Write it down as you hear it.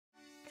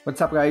What's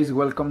up, guys?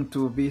 Welcome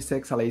to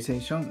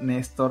Vsexualization.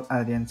 Nestor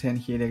Adriansen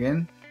here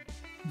again.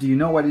 Do you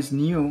know what is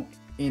new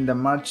in the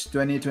March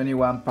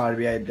 2021 Power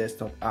BI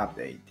desktop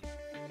update?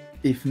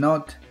 If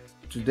not,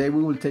 today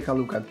we will take a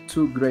look at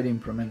two great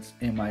improvements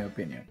in my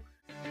opinion.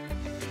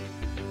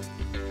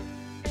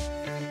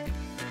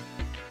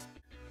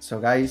 So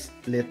guys,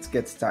 let's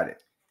get started.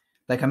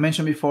 Like I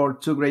mentioned before,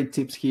 two great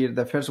tips here.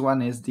 The first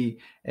one is the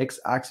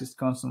x-axis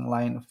constant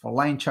line for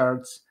line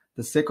charts.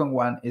 The second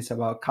one is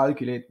about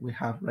calculate. We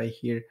have right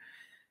here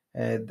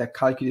the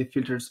calculate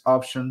filters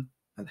option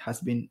that has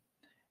been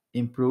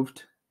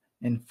improved.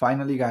 And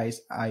finally,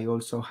 guys, I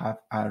also have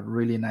a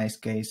really nice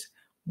case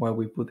where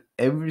we put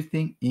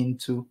everything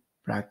into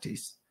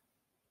practice.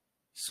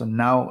 So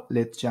now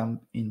let's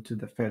jump into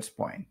the first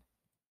point.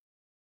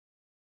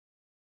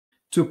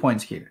 2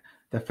 points here.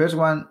 The first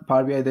one,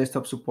 Power BI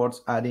Desktop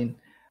supports adding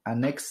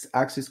an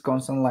x-axis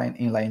constant line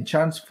in line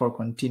charts for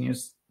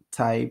continuous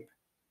type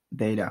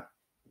data.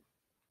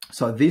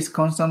 So this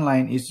constant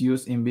line is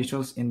used in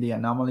visuals in the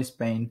anomalies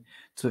pane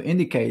to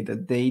indicate the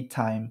date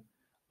time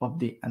of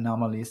the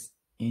anomalies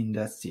in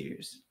the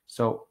series.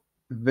 So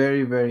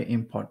very, very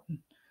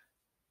important.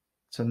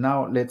 So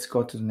now let's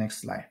go to the next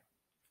slide.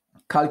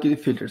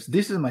 Calculate filters.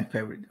 This is my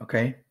favorite,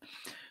 okay?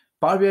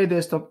 Power BI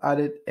Desktop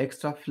added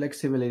extra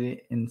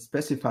flexibility in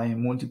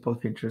specifying multiple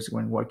filters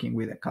when working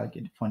with a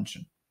calculate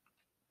function.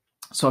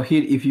 So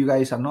here, if you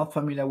guys are not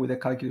familiar with the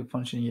calculate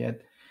function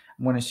yet,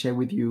 I'm going to share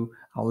with you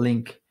a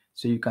link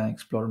so you can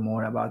explore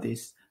more about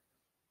this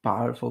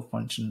powerful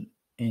function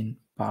in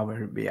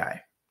Power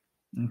BI.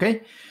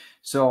 Okay,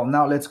 so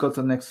now let's go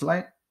to the next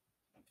slide.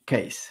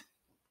 Case.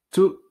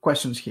 Two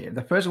questions here.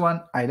 The first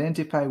one,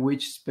 identify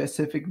which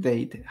specific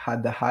date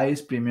had the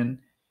highest premium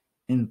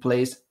in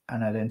place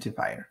an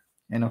identifier.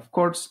 And of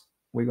course,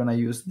 we're going to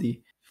use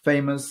the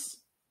famous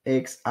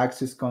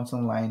x-axis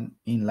constant line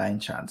in line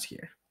charts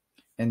here.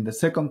 And the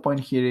second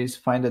point here is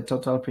find the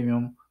total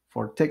premium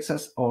for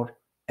Texas or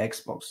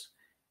Xbox.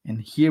 And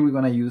here we're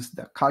going to use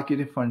the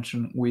calculate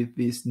function with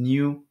this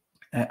new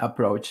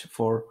approach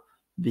for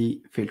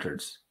the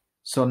filters.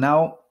 So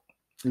now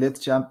let's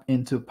jump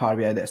into Power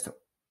BI Desktop.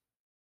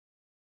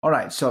 All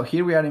right, so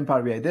here we are in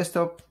Power BI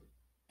Desktop,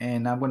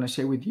 and I'm going to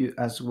share with you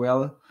as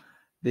well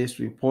this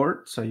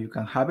report so you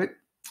can have it.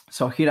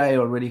 So here I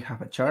already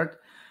have a chart,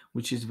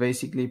 which is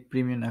basically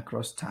premium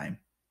across time.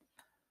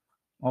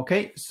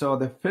 Okay, so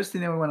the first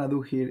thing that we want to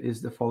do here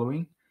is the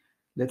following.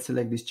 Let's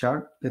select this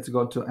chart. Let's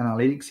go to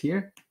analytics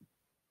here.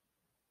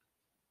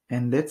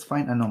 And let's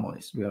find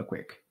anomalies real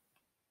quick.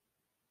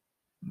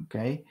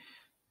 Okay,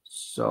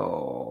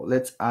 so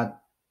let's add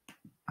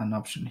an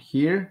option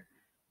here.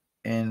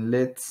 And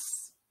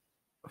let's,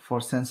 for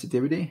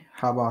sensitivity,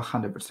 have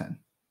 100%.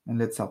 And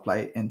let's apply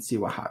it and see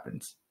what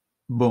happens.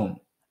 Boom,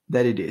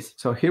 there it is.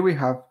 So here we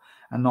have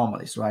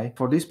anomalies, right?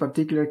 For this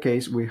particular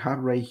case, we have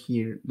right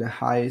here the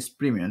highest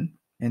premium.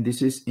 And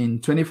this is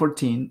in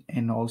 2014,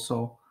 and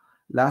also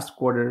last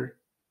quarter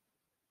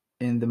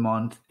in the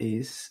month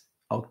is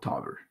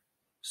October.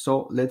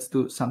 So let's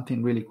do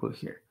something really cool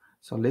here.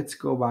 So let's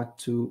go back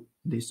to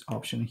this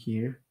option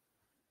here,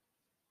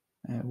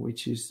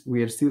 which is,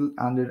 we are still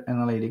under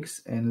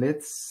analytics, and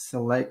let's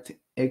select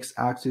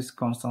x-axis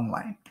constant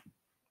line.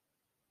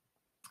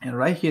 And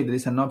right here, there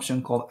is an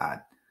option called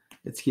add.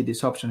 Let's hit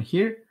this option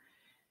here.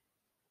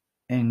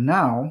 And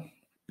now,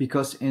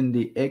 because in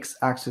the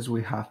x-axis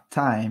we have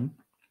time,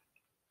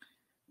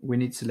 we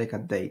need to select a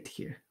date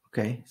here.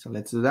 Okay, so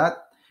let's do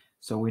that.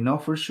 So we know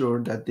for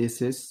sure that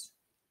this is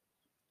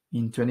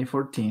in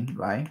 2014,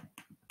 right?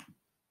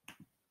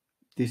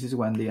 This is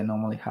when the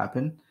anomaly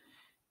happened.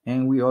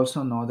 And we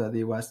also know that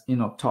it was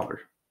in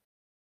October.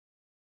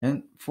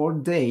 And for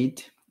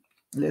date,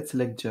 let's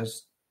select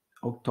just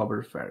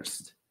October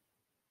 1st.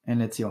 And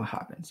let's see what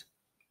happens.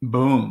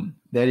 Boom,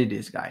 there it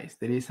is, guys.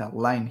 There is a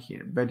line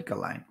here, vertical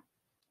line.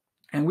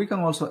 And we can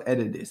also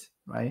edit this,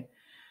 right?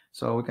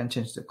 So we can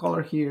change the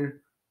color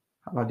here.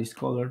 How about this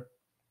color?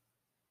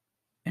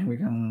 And we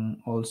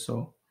can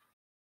also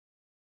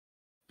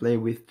play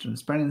with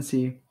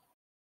transparency.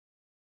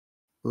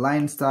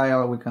 Line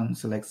style, we can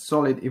select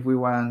solid if we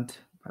want,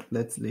 but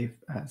let's leave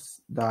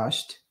as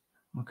dashed,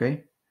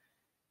 okay?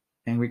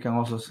 And we can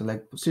also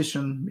select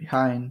position,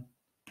 behind,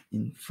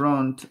 in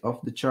front of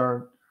the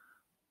chart.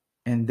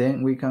 And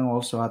then we can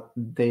also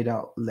add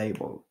data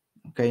label,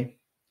 okay?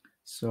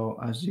 So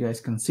as you guys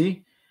can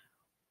see,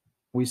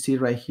 we see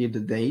right here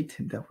the date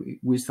that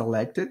we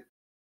selected.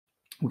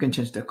 We can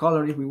change the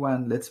color if we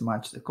want. Let's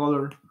match the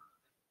color,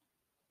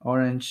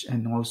 orange,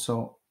 and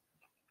also,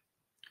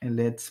 and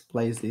let's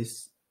place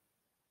this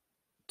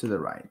to the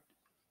right.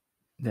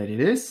 There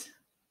it is.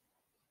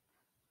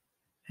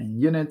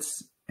 And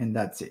units, and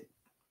that's it.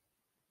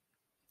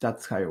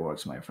 That's how it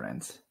works, my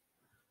friends.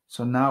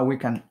 So now we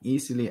can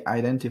easily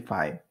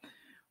identify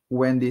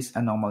when this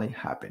anomaly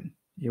happened.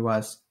 It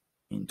was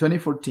in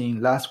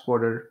 2014, last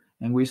quarter,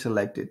 and we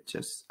selected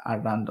just a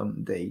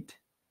random date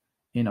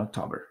in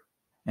October.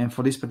 And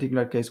for this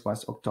particular case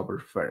was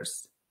October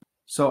 1st.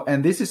 So,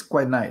 and this is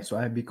quite nice,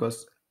 right?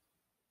 Because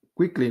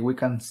quickly we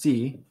can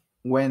see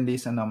when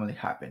this anomaly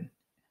happened.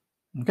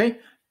 Okay,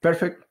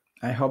 perfect.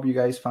 I hope you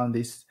guys found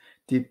this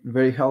tip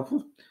very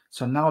helpful.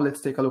 So now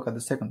let's take a look at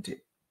the second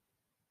tip.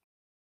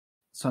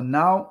 So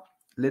now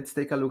let's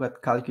take a look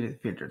at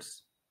calculate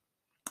filters.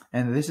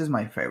 And this is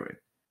my favorite.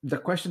 The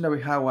question that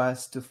we had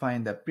was to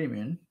find the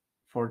premium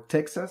for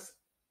Texas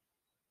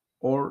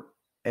or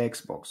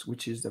Xbox,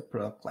 which is the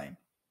product claim.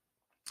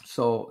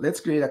 So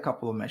let's create a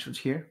couple of measures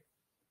here.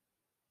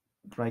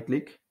 Right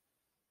click,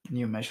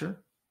 new measure.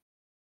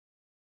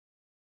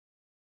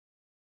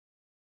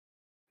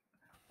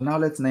 Now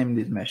let's name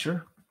this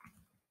measure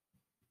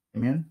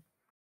premium.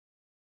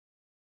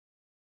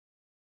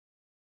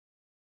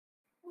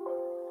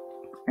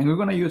 And we're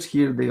going to use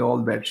here the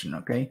old version,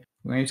 okay?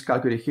 We're going to use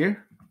calculate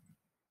here.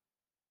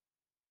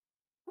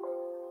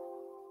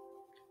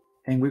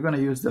 And we're going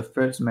to use the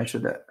first measure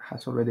that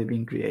has already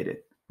been created,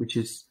 which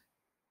is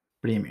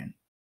premium.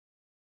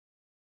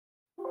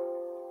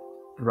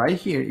 Right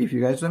here, if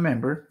you guys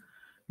remember,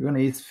 we're going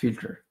to use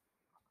filter.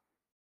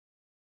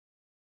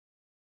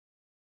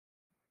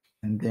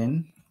 And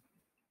then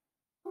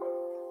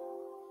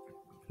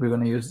we're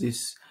going to use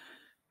this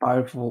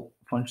powerful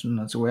function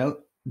as well,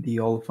 the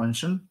old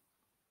function.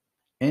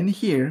 And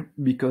here,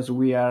 because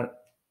we are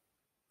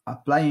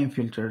applying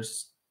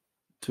filters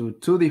to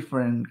two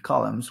different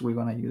columns, we're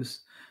going to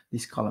use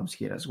these columns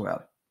here as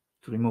well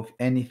to remove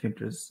any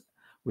filters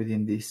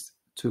within these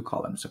two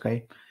columns,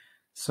 okay?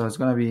 So it's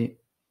going to be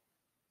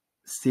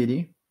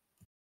city,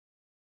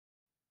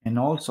 and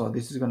also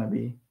this is going to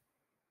be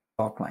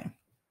outline.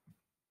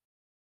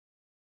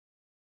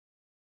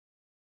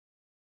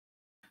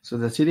 So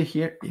the city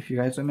here, if you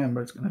guys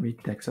remember, it's going to be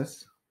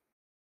Texas.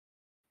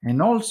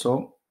 And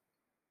also,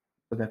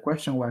 the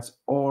question was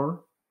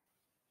or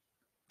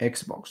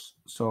Xbox.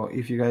 So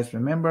if you guys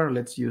remember,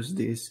 let's use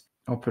this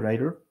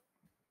operator,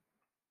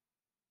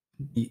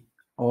 the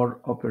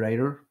or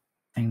operator.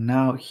 And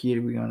now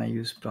here we're going to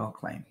use product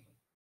claim.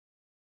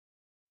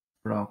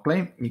 Product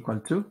claim equal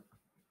to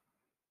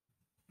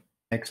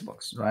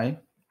Xbox, right?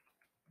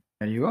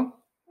 There you go.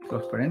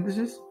 Close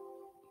parenthesis.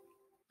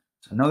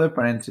 So another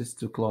parenthesis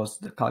to close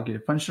the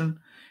calculate function,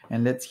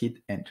 and let's hit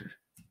enter.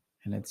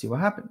 And let's see what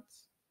happens.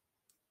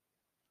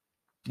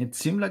 It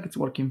seems like it's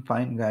working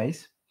fine,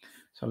 guys.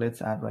 So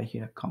let's add right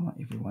here a comma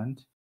if we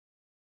want.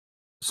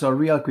 So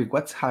real quick,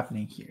 what's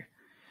happening here?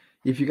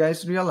 If you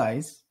guys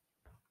realize,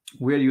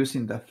 we're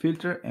using the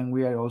filter and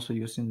we are also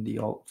using the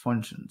old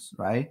functions,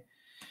 right?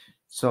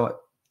 So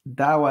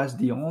that was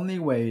the only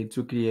way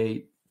to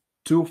create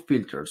two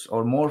filters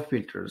or more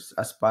filters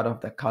as part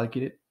of the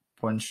calculate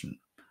function.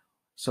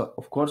 So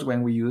of course,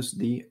 when we use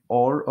the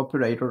or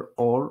operator,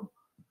 or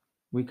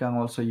we can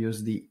also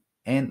use the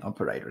and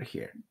operator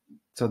here.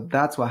 So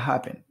that's what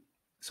happened.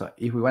 So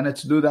if we wanted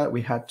to do that,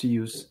 we had to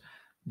use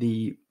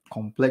the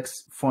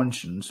complex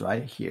functions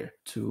right here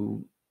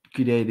to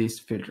create these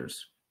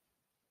filters.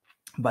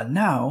 But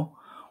now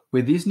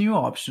with this new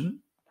option,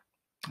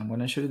 I'm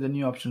going to show you the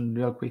new option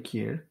real quick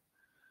here.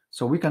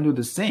 So we can do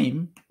the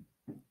same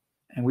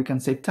and we can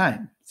save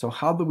time. So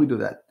how do we do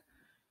that?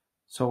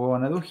 So what I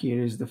want to do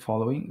here is the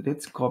following.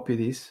 Let's copy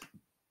this,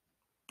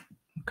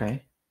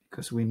 okay?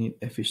 Because we need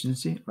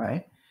efficiency,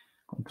 right?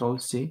 Control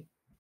C,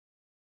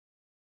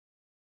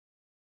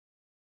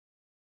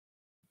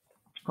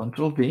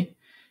 Control V,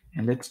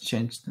 and let's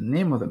change the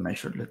name of the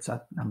measure. Let's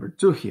add number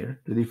 2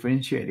 here to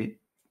differentiate it.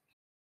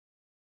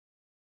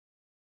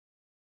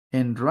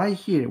 And right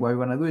here, what we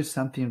want to do is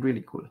something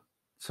really cool.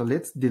 So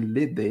let's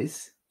delete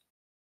this.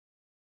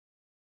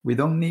 We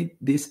don't need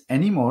this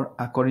anymore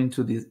according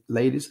to the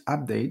latest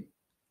update,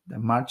 the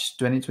March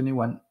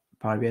 2021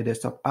 Power BI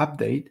Desktop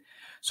update.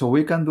 So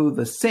we can do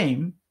the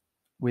same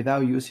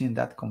without using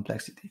that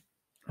complexity,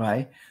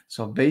 right?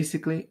 So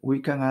basically, we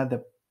can add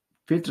the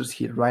filters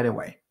here right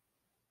away,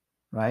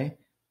 right?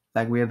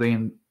 Like we are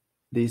doing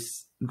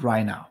this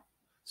right now.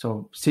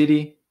 So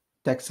city,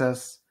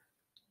 Texas,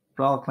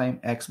 product claim,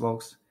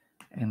 Xbox,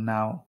 and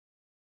now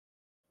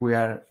we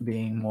are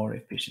being more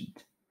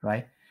efficient,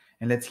 right?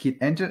 And let's hit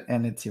enter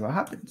and let's see what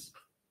happens.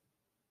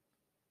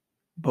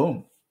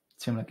 Boom.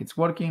 Seems like it's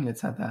working.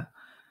 Let's add a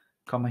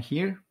comma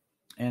here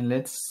and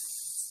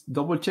let's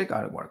double check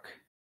our work.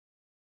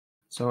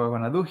 So what I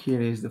want to do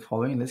here is the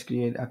following. Let's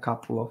create a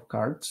couple of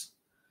cards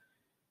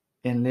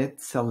and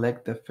let's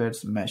select the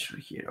first measure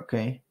here,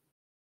 okay?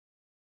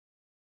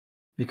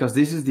 Because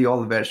this is the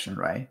old version,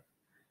 right?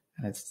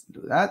 And let's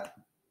do that.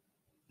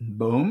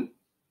 Boom.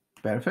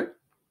 Perfect.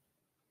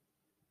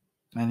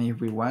 And if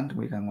we want,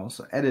 we can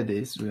also edit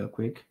this real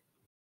quick.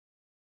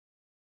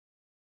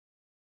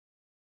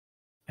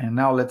 And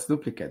now let's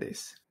duplicate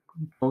this.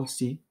 Control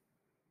C,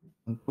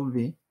 Control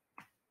V.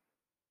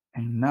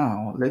 And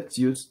now let's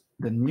use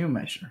the new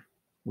measure,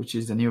 which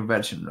is the new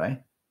version,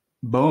 right?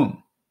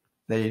 Boom.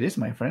 There it is,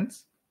 my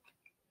friends.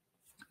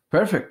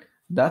 Perfect.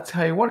 That's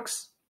how it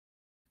works.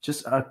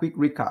 Just a quick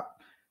recap.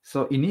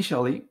 So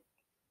initially,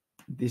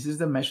 this is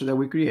the measure that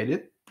we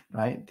created,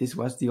 right? This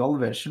was the old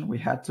version. We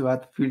had to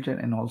add filter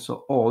and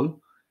also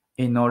all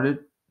in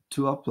order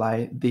to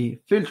apply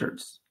the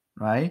filters,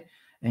 right?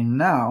 And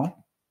now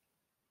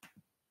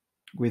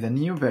with a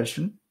new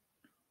version,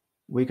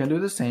 we can do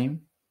the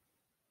same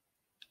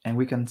and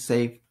we can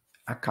save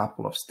a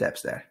couple of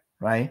steps there,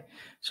 right?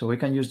 So we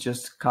can use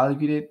just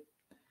calculated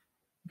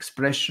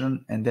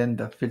expression and then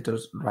the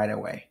filters right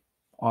away.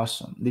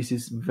 Awesome. This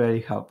is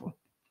very helpful.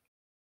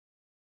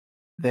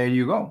 There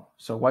you go.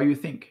 So what do you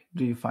think?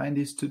 Do you find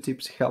these 2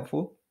 tips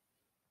helpful?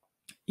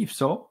 If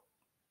so,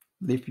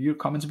 leave your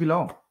comments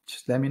below.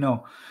 Just let me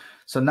know.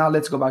 So now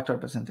let's go back to our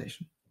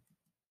presentation.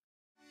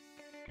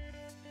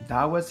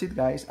 That was it,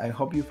 guys. I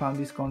hope you found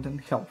this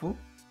content helpful.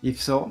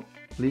 If so,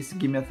 please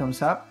give me a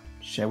thumbs up,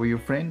 share with your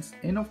friends,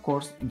 and of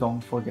course,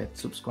 don't forget to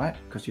subscribe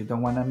because you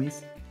don't want to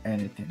miss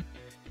anything.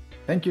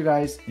 Thank you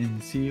guys,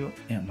 and see you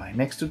in my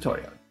next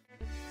tutorial.